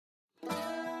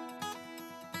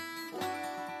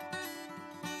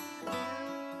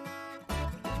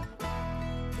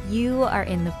You are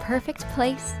in the perfect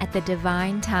place at the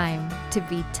divine time to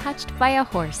be touched by a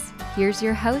horse. Here's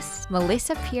your hosts,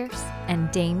 Melissa Pierce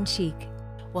and Dane Cheek.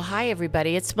 Well, hi,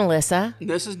 everybody. It's Melissa.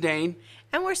 This is Dane.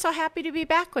 And we're so happy to be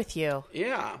back with you.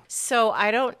 Yeah. So I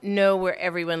don't know where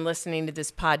everyone listening to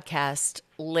this podcast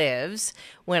lives.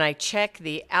 When I check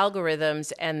the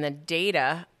algorithms and the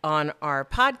data on our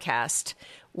podcast,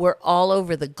 we're all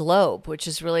over the globe, which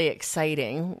is really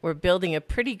exciting. We're building a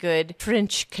pretty good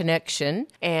French connection,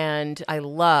 and I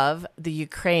love the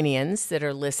Ukrainians that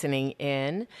are listening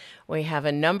in. We have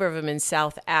a number of them in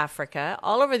South Africa,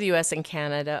 all over the U.S. and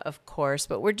Canada, of course,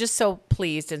 but we're just so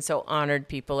pleased and so honored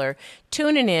people are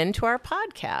tuning in to our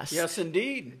podcast. Yes,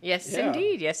 indeed. Yes,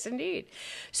 indeed. Yes, indeed.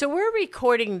 So we're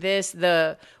recording this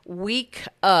the week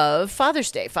of Father's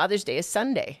Day. Father's Day is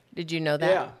Sunday. Did you know that?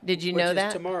 Yeah. Did you know that?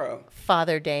 Which is tomorrow.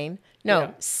 Father Dane. No,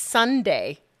 Yeah.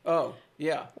 Sunday. Oh,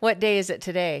 yeah. What day is it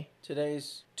today?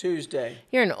 Today's Tuesday.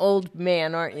 You're an old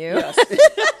man, aren't you? Yes.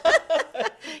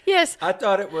 Yes. I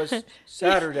thought it was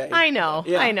Saturday. I know.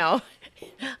 Yeah. I know.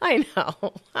 I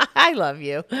know. I love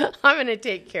you. I'm going to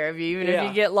take care of you, even if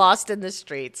you get lost in the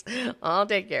streets. I'll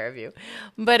take care of you.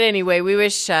 But anyway, we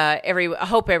wish I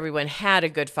hope everyone had a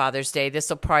good Father's Day. This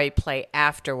will probably play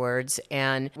afterwards.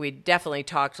 And we definitely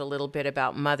talked a little bit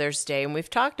about Mother's Day. And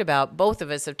both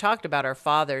of us have talked about our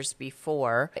fathers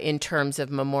before in terms of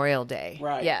Memorial Day.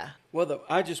 Right. Yeah. Well,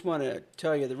 I just want to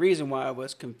tell you the reason why I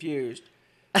was confused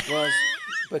was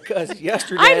because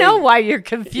yesterday... I know why you're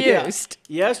confused.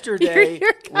 Yeah, yesterday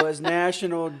You're was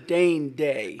National Dane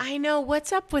Day. I know.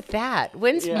 What's up with that?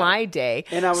 When's my day?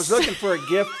 And I was looking for a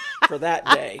gift for that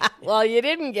day. Well, you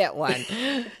didn't get one.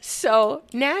 So,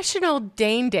 National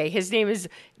Dane Day. His name is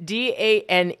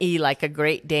D-A-N-E, like a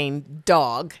Great Dane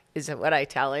dog, is what I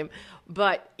tell him.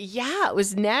 But, yeah, it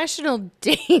was National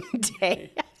Dane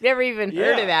Day. I've never even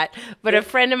heard of that. But a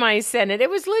friend of mine sent it. It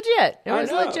was legit. It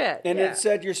was legit. And it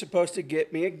said you're supposed to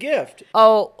get me a gift.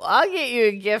 Oh, I'll get you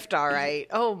a gift, all right.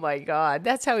 Oh, my God.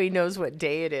 That's how he knows what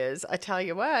day it is. I tell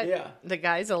you what. Yeah. The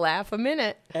guy's a laugh a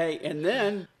minute. Hey, and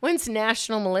then... When's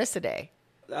National Melissa Day?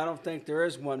 I don't think there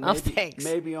is one. Oh, Maybe, thanks.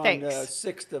 maybe on Thanks.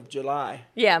 the 6th of July.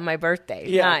 Yeah, my birthday.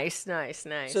 Yeah. Nice.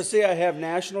 So see, I have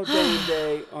National Dane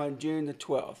Day on June the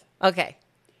 12th. Okay.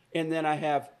 And then I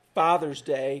have Father's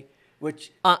Day,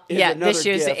 which is another this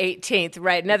year's gift. the 18th,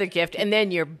 right? Another gift. And then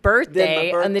your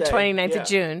birthday, on the birthday, 29th yeah. of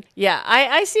June. Yeah,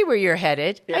 I see where you're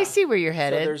headed. Yeah. I see where you're So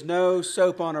headed. there's no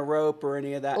soap on a rope or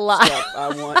any of that stuff.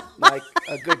 I want like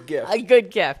a good gift. A good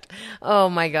gift. Oh,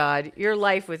 my God. Your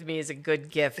life with me is a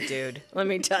good gift, dude. Let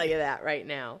me tell you that right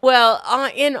now. Well,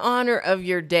 in honor of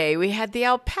your day, we had the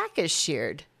alpacas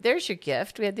sheared. There's your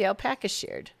gift. We had the alpacas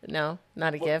sheared. No,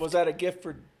 not a gift. Was that a gift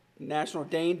for National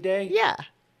Dane Day? Yeah.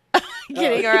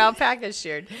 Getting our alpacas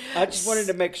sheared. I just wanted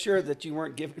to make sure that you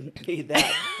weren't giving me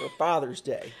that for Father's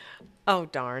Day. Oh,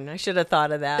 darn. I should have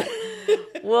thought of that.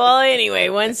 Well, anyway,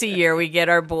 once a year we get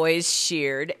our boys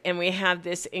sheared, and we have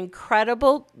this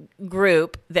incredible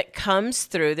group that comes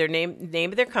through. Their name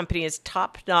of their company is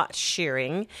Top Notch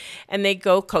Shearing, and they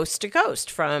go coast to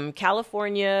coast from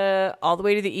California all the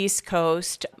way to the East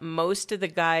Coast. Most of the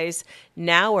guys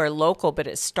now are local, but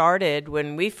it started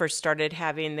when we first started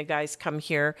having the guys come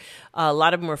here. A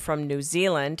lot of them were from New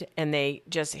Zealand, and they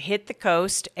just hit the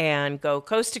coast and go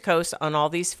coast to coast on all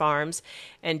these farms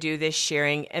and do this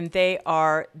shearing. And they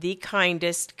are the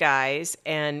kindest guys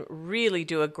and really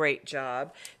do a great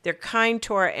job. They're kind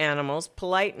to our animals,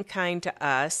 polite and kind to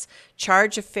us,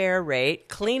 charge a fair rate,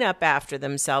 clean up after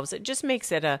themselves. It just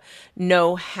makes it a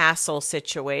no-hassle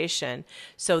situation.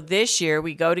 So this year,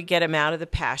 we go to get them out of the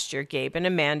pasture. Gabe and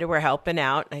Amanda were helping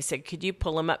out. I said, could you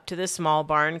pull them up to the small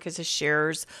barn because the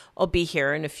shearers will be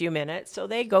here in a few minutes. So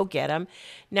they go get them.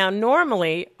 Now,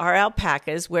 normally, our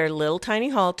alpacas wear little tiny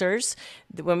halters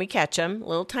when we catch them,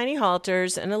 little tiny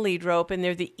halters and a lead rope, and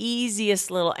they're the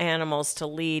easiest little animals to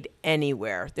lead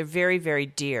anywhere. They're very, very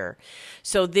dear.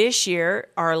 So this year,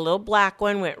 our little black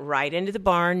one went right into the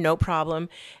barn, no problem,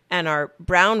 and our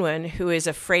brown one, who is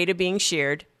afraid of being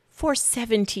sheared, for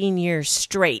 17 years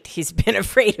straight, he's been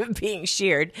afraid of being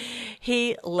sheared.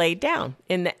 He laid down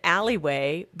in the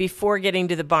alleyway before getting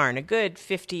to the barn, a good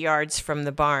 50 yards from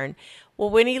the barn. Well,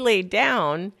 when he laid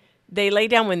down, they lay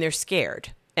down when they're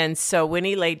scared. And so when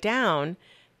he laid down,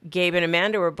 Gabe and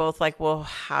Amanda were both like, well,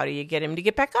 how do you get him to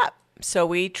get back up? So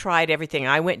we tried everything.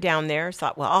 I went down there,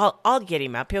 thought, well, I'll get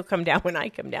him up. He'll come down when I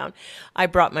come down. I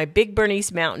brought my big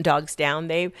Bernese Mountain Dogs down.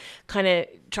 They kind of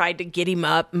tried to get him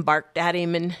up and barked at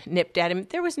him and nipped at him.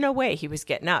 There was no way he was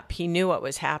getting up. He knew what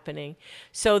was happening.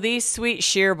 So these sweet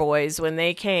shear boys, when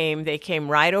they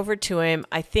came right over to him.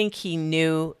 I think he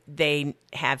knew they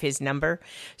have his number.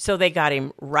 So they got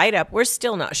him right up. We're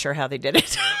still not sure how they did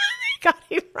it. Got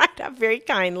him right up very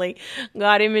kindly,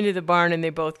 got him into the barn, and they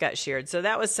both got sheared. So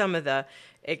that was some of the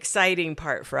exciting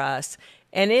part for us.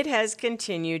 And it has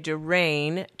continued to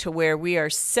rain to where we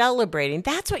are celebrating.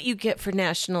 That's what you get for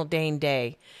National Dane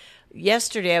Day.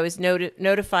 Yesterday, I was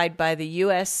notified by the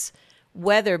U.S.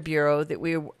 Weather Bureau that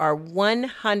we are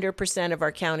 100% of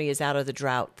our county is out of the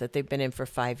drought that they've been in for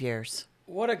 5 years.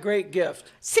 What a great gift.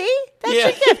 See? That's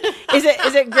your gift.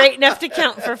 Is it great enough to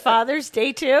count for Father's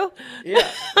Day too?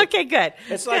 Yeah. Okay, good.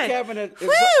 It's like having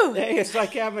it's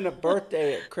like having a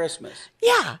birthday at Christmas.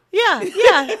 Yeah.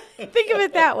 Think of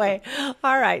it that way.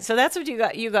 All right. So that's what you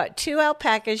got. You got 2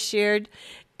 alpacas sheared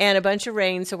and a bunch of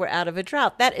rain, so we're out of a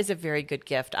drought. That is a very good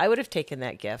gift. I would have taken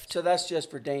that gift. So that's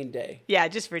just for Dane Day. Yeah,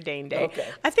 just for Dane Day. Okay.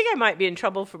 I think I might be in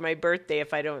trouble for my birthday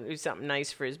if I don't do something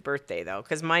nice for his birthday, though,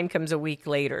 because mine comes a week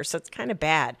later, so it's kind of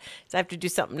bad. So I have to do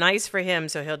something nice for him,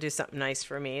 so he'll do something nice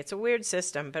for me. It's a weird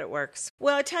system, but it works.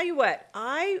 Well, I tell you what,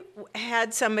 I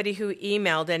had somebody who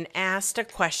emailed and asked a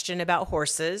question about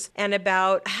horses and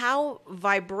about how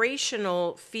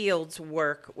vibrational fields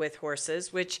work with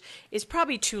horses, which is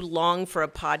probably too long for a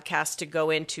podcast to go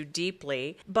into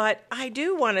deeply. But I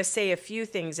do want to say a few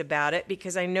things about it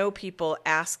because I know people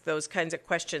ask those kinds of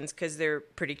questions because they're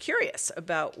pretty curious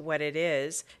about what it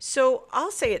is. So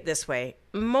I'll say it this way.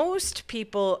 Most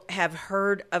people have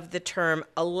heard of the term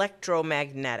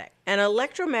electromagnetic. And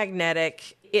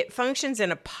electromagnetic, it functions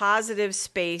in a positive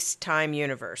space-time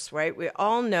universe, right? We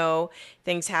all know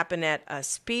things happen at a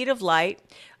speed of light.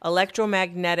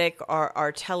 Electromagnetic are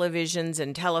our televisions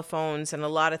and telephones and a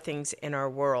lot of things in our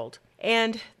world.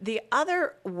 And the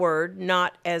other word,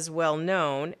 not as well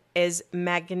known, is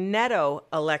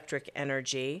magnetoelectric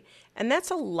energy, and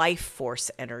that's a life force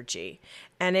energy.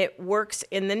 And it works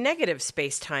in the negative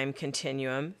space-time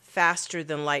continuum faster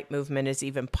than light movement is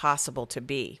even possible to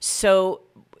be. So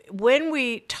when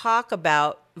we talk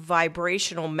about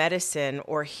vibrational medicine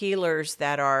or healers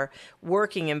that are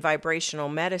working in vibrational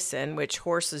medicine, which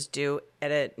horses do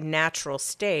at a natural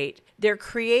state, they're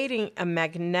creating a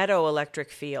magnetoelectric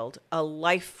field, a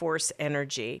life force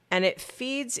energy, and it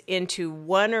feeds into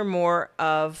one or more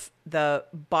of the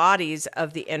bodies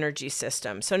of the energy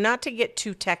system. So not to get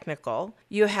too technical,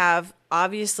 you have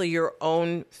obviously your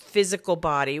own physical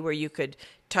body where you could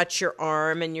touch your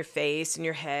arm and your face and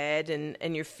your head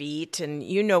and your feet, and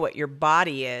you know what your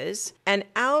body is. And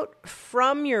out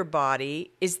from your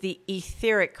body is the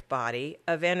etheric body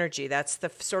of energy. That's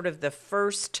the sort of the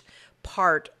first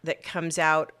part that comes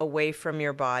out away from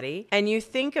your body. And you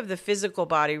think of the physical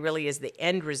body really as the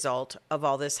end result of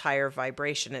all this higher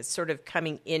vibration. It's sort of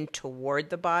coming in toward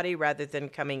the body rather than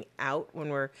coming out when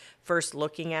we're first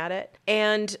looking at it.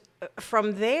 And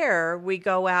from there, we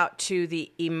go out to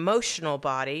the emotional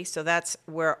body. So that's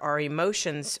where our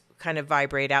emotions kind of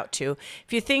vibrate out to.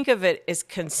 If you think of it as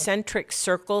concentric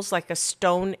circles, like a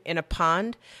stone in a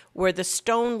pond, where the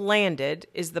stone landed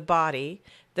is the body.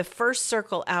 The first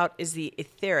circle out is the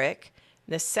etheric.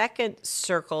 The second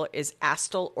circle is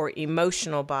astral or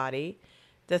emotional body.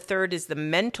 The third is the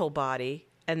mental body.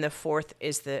 And the fourth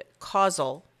is the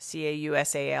causal,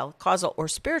 C-A-U-S-A-L, causal or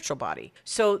spiritual body.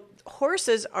 So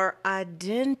horses are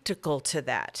identical to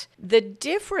that. The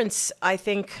difference, I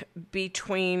think,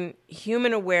 between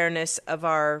human awareness of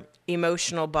our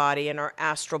emotional body and our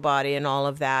astral body and all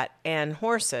of that and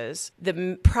horses,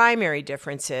 the primary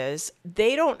difference is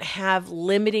they don't have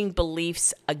limiting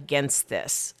beliefs against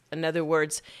this. In other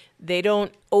words, they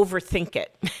don't overthink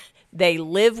it. They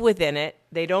live within it.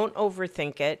 They don't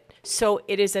overthink it. So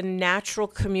it is a natural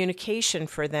communication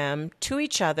for them to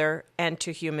each other and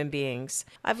to human beings.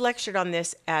 I've lectured on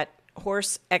this at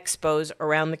horse expos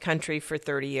around the country for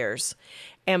 30 years.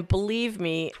 And believe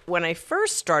me, when I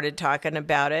first started talking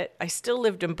about it, I still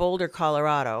lived in Boulder,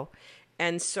 Colorado.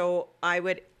 And so I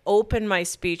would open my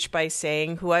speech by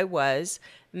saying who I was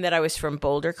and that I was from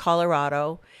Boulder,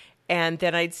 Colorado. And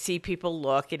then I'd see people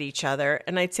look at each other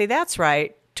and I'd say, that's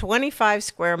right. 25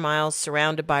 square miles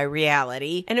surrounded by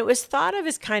reality. And it was thought of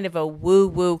as kind of a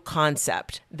woo-woo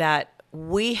concept that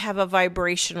we have a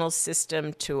vibrational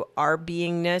system to our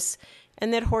beingness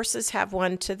and that horses have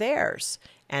one to theirs,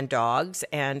 and dogs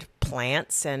and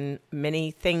plants and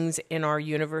many things in our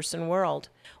universe and world.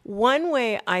 One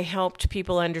way I helped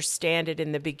people understand it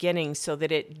in the beginning so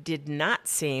that it did not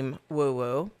seem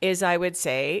woo-woo is I would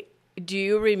say, do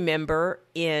you remember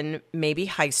in maybe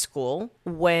high school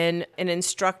when an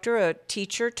instructor, a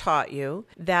teacher taught you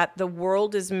that the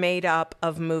world is made up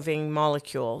of moving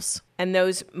molecules? And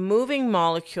those moving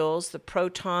molecules, the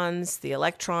protons, the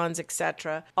electrons,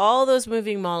 etc., all those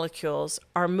moving molecules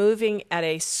are moving at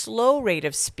a slow rate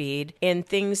of speed in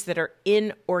things that are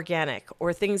inorganic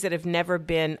or things that have never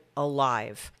been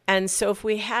alive. And so if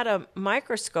we had a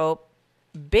microscope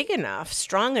big enough,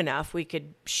 strong enough, we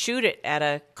could shoot it at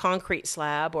a concrete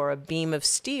slab or a beam of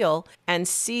steel and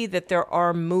see that there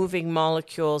are moving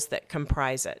molecules that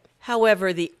comprise it.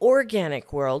 However, the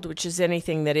organic world, which is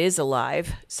anything that is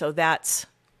alive, so that's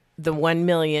the 1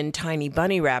 million tiny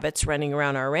bunny rabbits running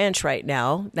around our ranch right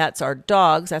now, that's our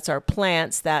dogs, that's our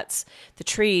plants, that's the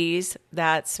trees,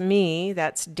 that's me,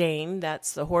 that's Dane,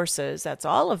 that's the horses, that's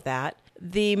all of that.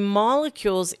 The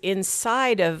molecules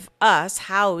inside of us,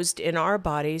 housed in our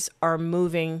bodies, are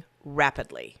moving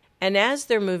rapidly. And as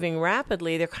they're moving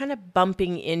rapidly, they're kind of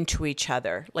bumping into each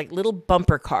other, like little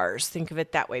bumper cars. Think of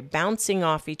it that way, bouncing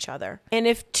off each other. And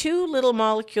if two little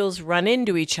molecules run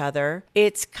into each other,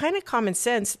 it's kind of common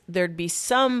sense there'd be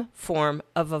some form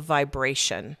of a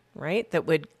vibration, right, that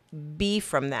would be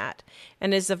from that.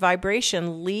 And as the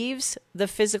vibration leaves the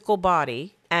physical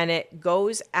body and it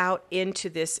goes out into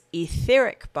this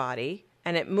etheric body,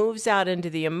 and it moves out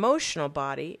into the emotional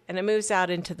body, and it moves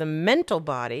out into the mental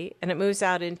body, and it moves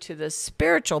out into the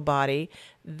spiritual body,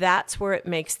 that's where it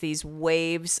makes these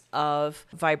waves of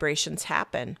vibrations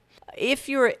happen. If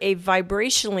you're a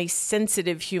vibrationally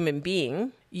sensitive human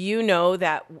being, you know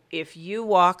that if you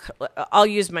walk, I'll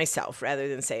use myself rather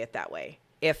than say it that way.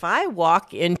 If I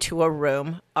walk into a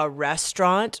room, a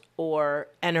restaurant, or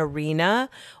an arena,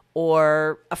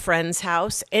 or a friend's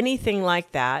house, anything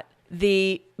like that,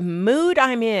 the mood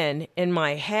I'm in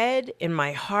my head, in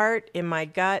my heart, in my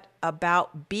gut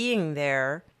about being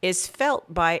there is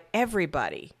felt by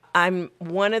everybody. I'm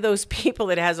one of those people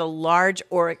that has a large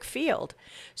auric field.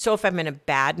 So if I'm in a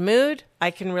bad mood,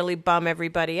 I can really bum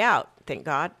everybody out. Thank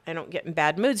God I don't get in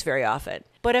bad moods very often.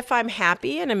 But if I'm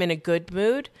happy and I'm in a good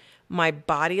mood, my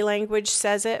body language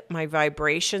says it, my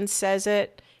vibration says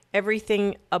it.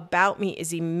 Everything about me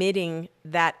is emitting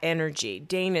that energy.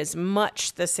 Dane is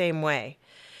much the same way.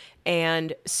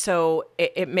 And so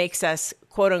it makes us,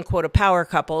 quote unquote, a power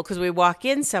couple because we walk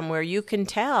in somewhere, you can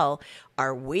tell,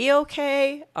 are we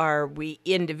okay? Are we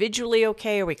individually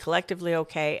okay? Are we collectively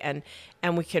okay?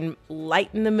 And we can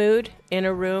lighten the mood in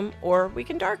a room or we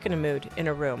can darken a mood in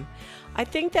a room. I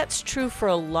think that's true for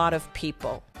a lot of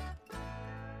people.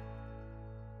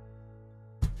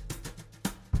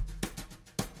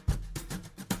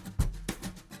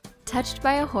 Touched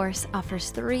by a Horse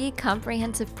offers 3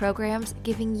 comprehensive programs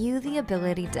giving you the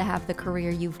ability to have the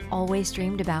career you've always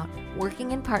dreamed about,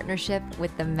 working in partnership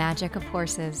with the magic of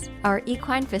horses. Our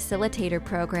Equine Facilitator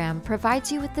program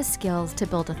provides you with the skills to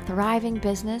build a thriving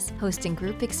business hosting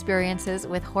group experiences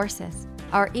with horses.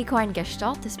 Our Equine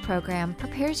Gestaltist program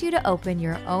prepares you to open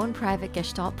your own private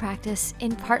Gestalt practice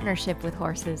in partnership with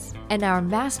horses. And our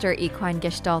Master Equine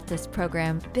Gestaltist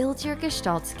program builds your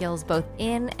Gestalt skills both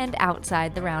in and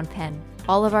outside the round pen.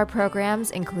 All of our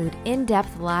programs include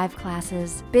in-depth live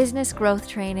classes, business growth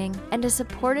training, and a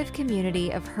supportive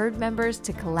community of herd members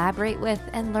to collaborate with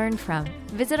and learn from.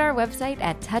 Visit our website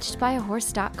at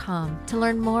touchedbyahorse.com to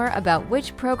learn more about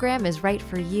which program is right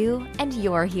for you and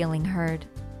your healing herd.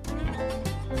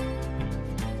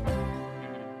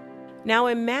 Now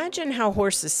imagine how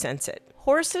horses sense it.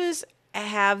 Horses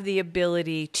have the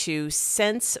ability to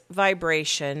sense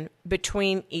vibration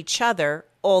between each other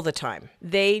all the time.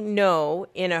 They know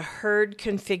in a herd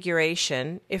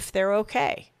configuration if they're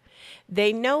okay.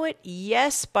 They know it,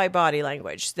 yes, by body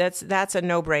language. That's a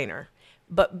no-brainer.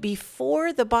 But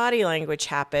before the body language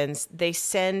happens, they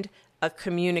send a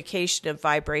communication of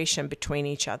vibration between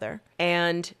each other.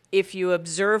 And if you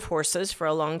observe horses for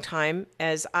a long time,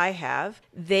 as I have,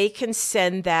 they can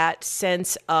send that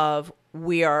sense of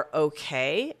we are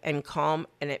okay and calm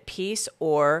and at peace,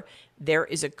 or there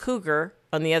is a cougar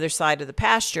on the other side of the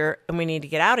pasture and we need to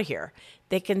get out of here.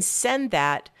 They can send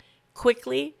that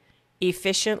quickly,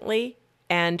 efficiently,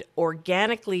 and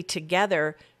organically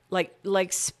together,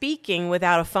 like speaking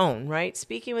without a phone, right?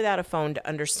 Speaking without a phone to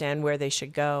understand where they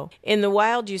should go. In the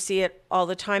wild, you see it all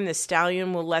the time. The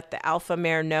stallion will let the alpha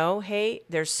mare know, hey,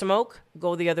 there's smoke.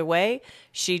 go the other way.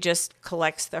 She just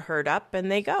collects the herd up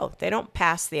and they go. They don't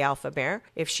pass the alpha mare.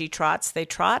 If she trots, they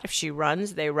trot. If she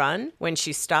runs, they run. When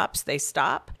she stops, they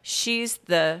stop. She's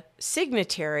the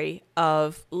signatory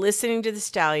of listening to the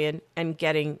stallion and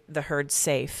getting the herd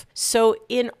safe. So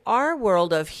in our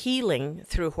world of healing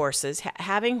through horses,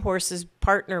 having horses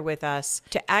partner with us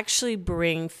to actually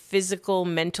bring physical,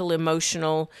 mental,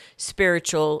 emotional,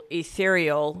 spiritual,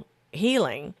 ethereal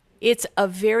healing, it's a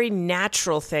very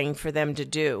natural thing for them to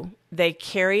do. They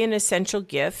carry an essential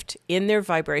gift in their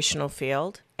vibrational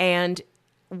field, and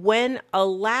when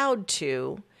allowed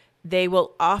to, they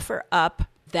will offer up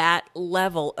that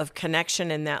level of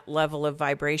connection and that level of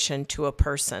vibration to a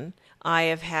person. I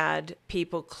have had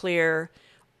people clear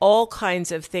all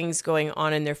kinds of things going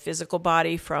on in their physical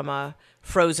body, from a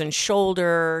frozen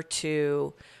shoulder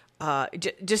to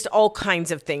just all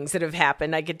kinds of things that have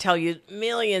happened. I could tell you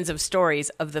millions of stories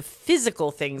of the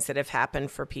physical things that have happened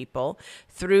for people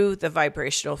through the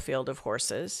vibrational field of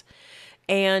horses,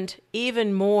 and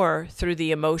even more through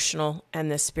the emotional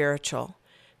and the spiritual.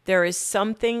 There is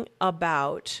something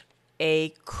about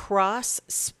a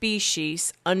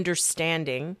cross-species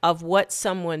understanding of what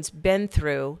someone's been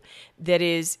through that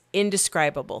is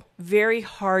indescribable. Very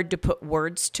hard to put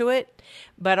words to it,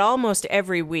 but almost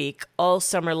every week, all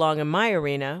summer long in my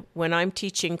arena, when I'm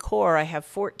teaching core, I have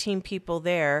 14 people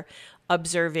there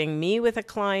observing me with a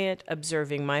client,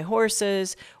 observing my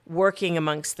horses, working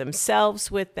amongst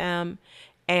themselves with them,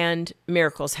 and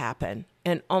miracles happen.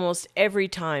 And almost every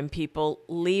time people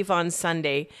leave on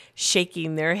Sunday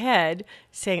shaking their head,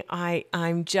 saying,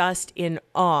 I'm just in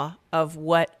awe of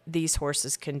what these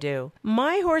horses can do.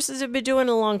 My horses have been doing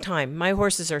it a long time. My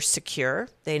horses are secure.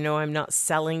 They know I'm not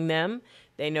selling them.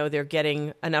 They know they're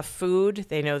getting enough food.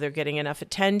 They know they're getting enough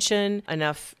attention,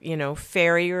 enough,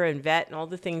 farrier and vet and all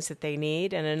the things that they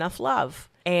need, and enough love.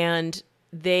 And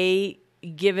they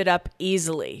give it up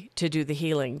easily to do the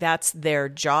healing. That's their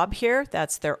job here.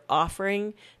 That's their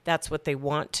offering. That's what they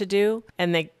want to do.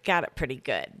 And they got it pretty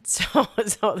good. So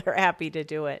they're happy to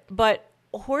do it. But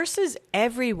horses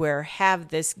everywhere have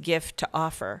this gift to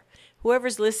offer.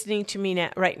 Whoever's listening to me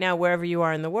right now, wherever you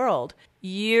are in the world,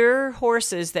 your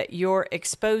horses that you're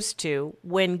exposed to,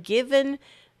 when given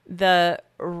the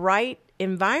right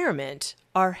environment,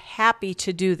 are happy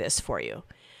to do this for you.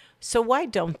 So why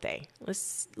don't they?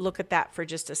 Let's look at that for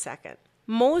just a second.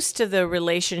 Most of the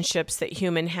relationships that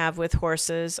humans have with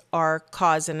horses are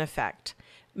cause and effect,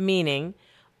 meaning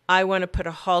I want to put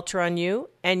a halter on you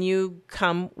and you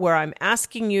come where I'm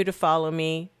asking you to follow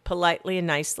me politely and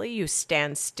nicely. You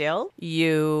stand still,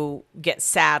 you get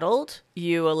saddled,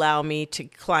 you allow me to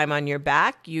climb on your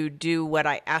back, you do what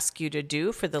I ask you to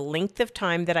do for the length of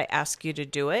time that I ask you to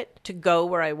do it, to go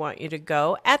where I want you to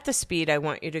go, at the speed I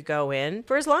want you to go in,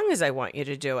 for as long as I want you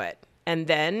to do it. And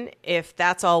then if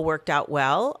that's all worked out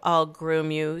well, I'll groom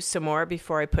you some more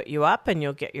before I put you up and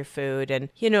you'll get your food. And,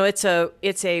 it's a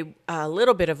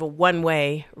little bit of a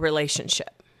one-way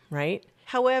relationship, right?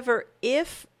 However,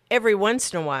 if every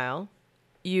once in a while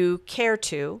you care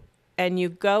to and you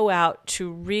go out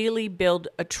to really build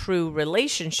a true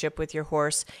relationship with your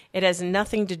horse, it has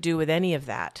nothing to do with any of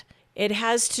that. It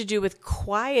has to do with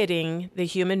quieting the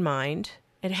human mind.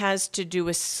 It has to do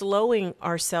with slowing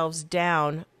ourselves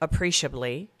down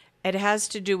appreciably. It has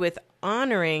to do with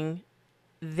honoring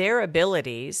their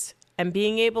abilities and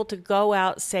being able to go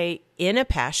out, say, in a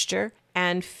pasture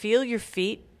and feel your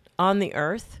feet on the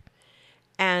earth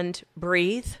and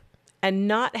breathe and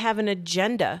not have an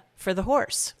agenda for the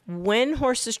horse. When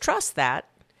horses trust that,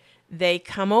 they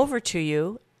come over to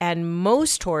you, and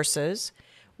most horses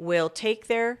will take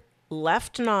their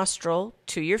left nostril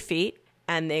to your feet,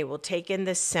 and they will take in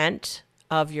the scent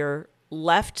of your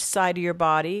left side of your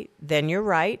body, then your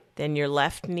right, then your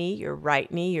left knee, your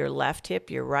right knee, your left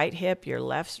hip, your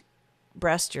left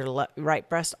breast, your right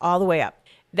breast, all the way up.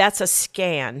 That's a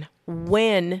scan.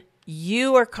 When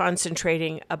you are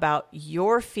concentrating about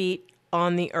your feet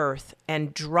on the earth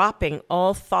and dropping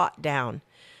all thought down,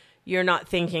 you're not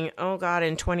thinking, oh God,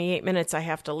 in 28 minutes I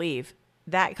have to leave.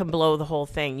 That can blow the whole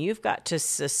thing. You've got to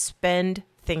suspend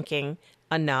thinking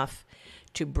enough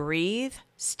to breathe,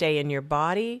 stay in your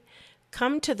body,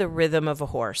 come to the rhythm of a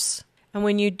horse. And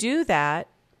when you do that,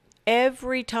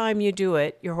 every time you do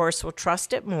it, your horse will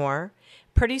trust it more.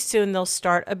 Pretty soon they'll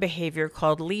start a behavior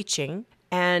called leeching,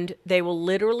 and they will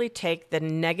literally take the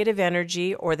negative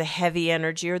energy or the heavy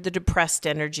energy or the depressed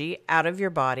energy out of your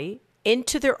body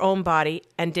into their own body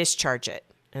and discharge it.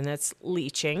 And that's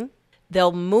leeching.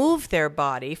 They'll move their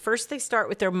body. First, they start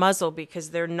with their muzzle because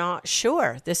they're not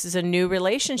sure. This is a new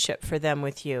relationship for them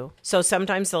with you. So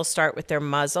sometimes they'll start with their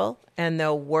muzzle and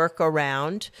they'll work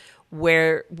around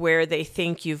where they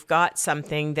think you've got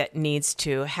something that needs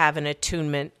to have an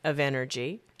attunement of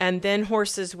energy. And then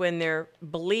horses, when they're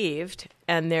believed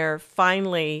and they're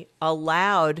finally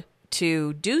allowed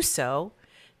to do so,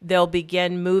 they'll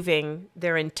begin moving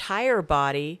their entire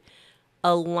body,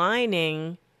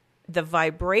 aligning the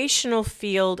vibrational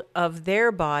field of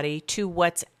their body to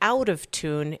what's out of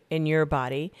tune in your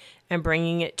body and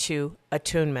bringing it to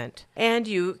attunement. And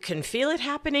you can feel it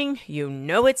happening. You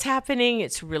know it's happening.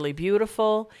 It's really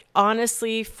beautiful.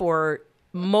 Honestly, for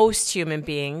most human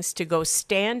beings to go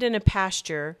stand in a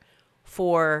pasture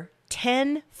for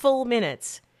 10 full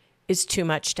minutes is too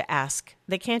much to ask.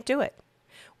 They can't do it.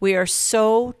 We are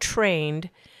so trained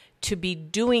to be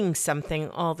doing something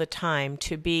all the time,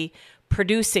 to be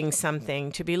producing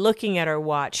something, to be looking at our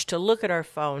watch, to look at our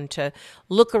phone, to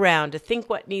look around, to think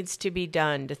what needs to be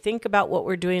done, to think about what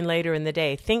we're doing later in the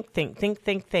day. Think.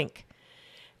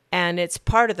 And it's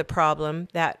part of the problem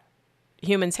that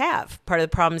humans have. Part of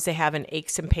the problems they have in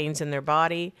aches and pains in their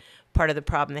body, part of the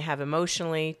problem they have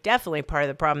emotionally, definitely part of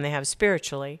the problem they have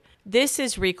spiritually. This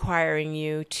is requiring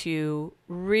you to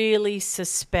really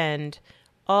suspend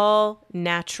all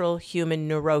natural human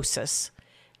neurosis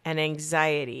and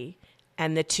anxiety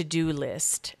and the to-do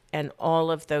list and all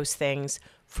of those things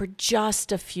for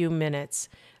just a few minutes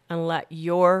and let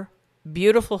your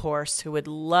beautiful horse, who would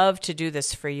love to do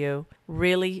this for you,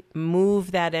 really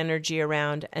move that energy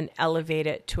around and elevate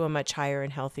it to a much higher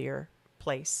and healthier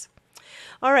place.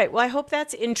 All right, well, I hope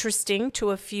that's interesting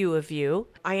to a few of you.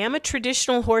 I am a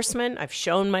traditional horseman. I've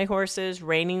shown my horses.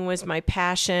 Reining was my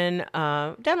passion.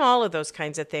 Done all of those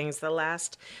kinds of things. The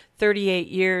last 38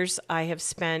 years, I have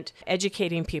spent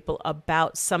educating people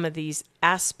about some of these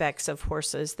aspects of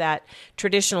horses that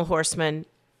traditional horsemen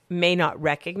may not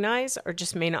recognize or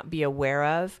just may not be aware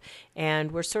of.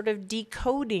 And we're sort of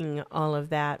decoding all of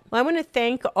that. Well, I want to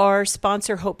thank our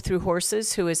sponsor, Hope Through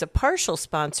Horses, who is a partial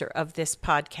sponsor of this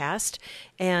podcast,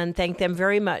 and thank them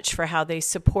very much for how they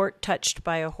support Touched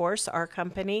by a Horse, our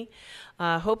company.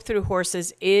 Hope Through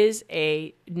Horses is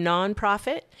a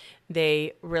nonprofit.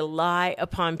 They rely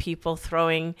upon people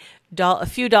throwing a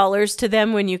few dollars to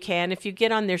them when you can. If you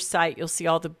get on their site, you'll see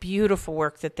all the beautiful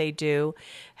work that they do,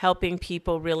 helping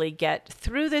people really get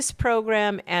through this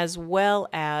program, as well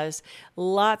as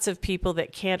lots of people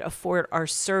that can't afford our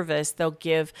service. They'll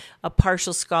give a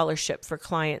partial scholarship for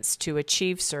clients to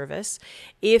achieve service.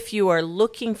 If you are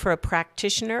looking for a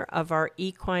practitioner of our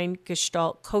equine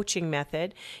gestalt coaching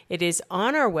method, it is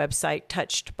on our website,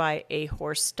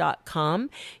 touchedbyahorse.com.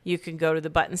 You can go to the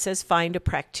button that says Find a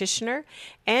Practitioner,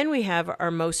 and we have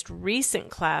our most recent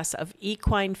class of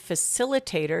equine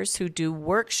facilitators who do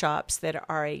workshops that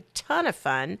are a ton of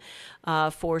fun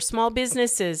for small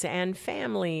businesses and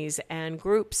families and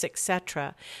groups,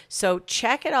 etc. So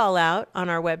check it all out on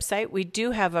our website. We do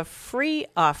have a free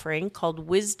offering called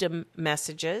Wisdom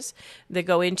Messages that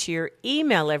go into your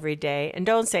email every day. And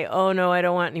don't say, oh no, I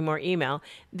don't want any more email.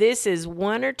 This is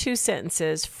 1 or 2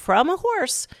 sentences from a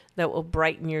horse that will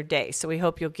brighten your day. So we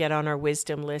hope you'll get on our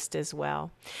wisdom list as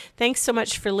well. Thanks so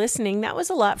much for listening. That was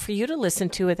a lot for you to listen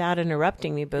to without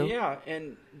interrupting me, Boo. Yeah,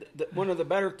 and one of the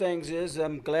better things is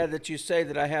I'm glad that you say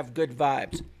that I have good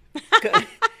vibes.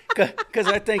 Because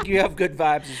I think you have good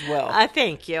vibes as well.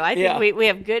 Thank you. I think we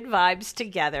have good vibes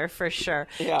together for sure.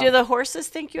 Yeah. Do the horses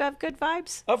think you have good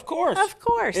vibes? Of course. Of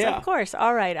course. Yeah. Of course.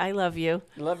 All right. I love you.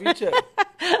 Love you too.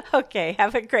 Okay.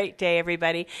 Have a great day,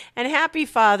 everybody. And happy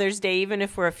Father's Day, even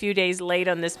if we're a few days late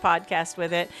on this podcast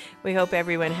with it. We hope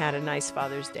everyone had a nice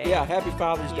Father's Day. Yeah. Happy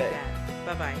Father's Day.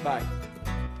 Bye-bye. Bye.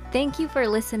 Thank you for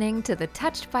listening to the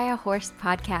Touched by a Horse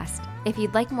podcast. If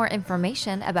you'd like more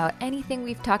information about anything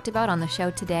we've talked about on the show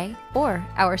today or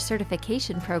our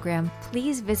certification program,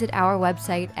 please visit our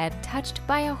website at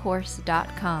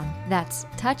touchedbyahorse.com. That's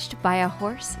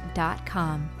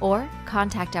touchedbyahorse.com. Or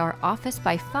contact our office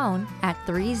by phone at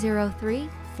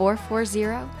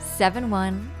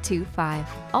 303-440-7125.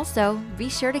 Also, be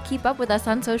sure to keep up with us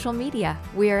on social media.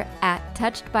 We're at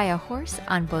Touched by a Horse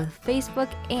on both Facebook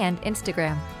and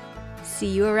Instagram. See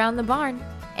you around the barn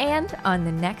and on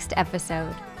the next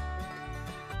episode.